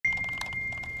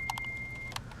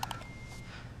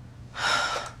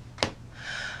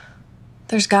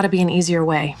There's got to be an easier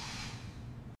way.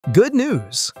 Good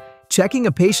news! Checking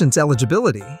a patient's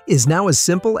eligibility is now as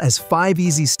simple as 5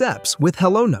 easy steps with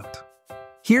HelloNote.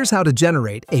 Here's how to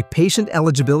generate a patient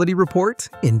eligibility report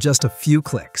in just a few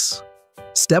clicks.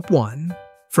 Step 1.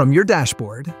 From your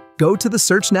dashboard, go to the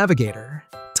Search Navigator,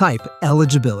 type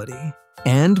Eligibility,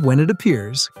 and when it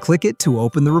appears, click it to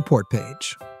open the report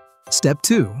page. Step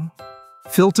 2.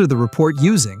 Filter the report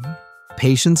using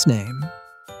patient's name,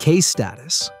 case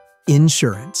status,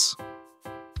 insurance.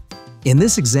 In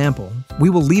this example, we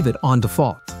will leave it on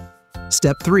default.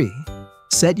 Step 3.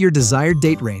 Set your desired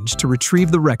date range to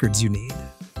retrieve the records you need.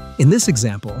 In this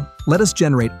example, let us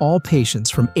generate all patients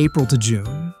from April to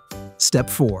June. Step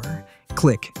 4.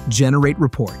 Click Generate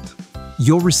Report.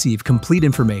 You'll receive complete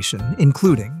information,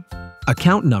 including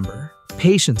account number,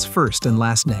 patient's first and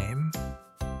last name,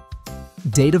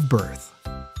 date of birth,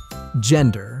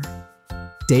 gender,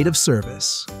 date of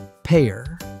service,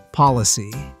 payer,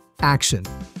 policy, action.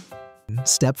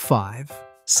 Step 5.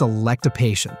 Select a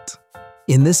patient.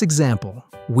 In this example,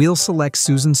 we'll select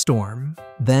Susan Storm,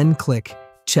 then click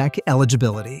Check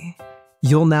Eligibility.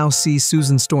 You'll now see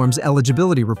Susan Storm's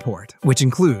eligibility report, which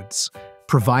includes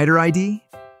provider ID,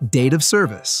 date of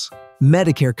service,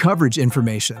 Medicare coverage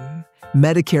information,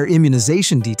 Medicare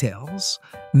immunization details,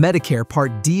 Medicare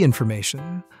Part D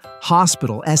information,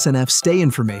 hospital SNF stay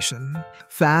information,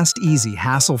 fast, easy,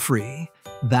 hassle-free.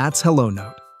 That's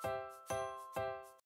HelloNote.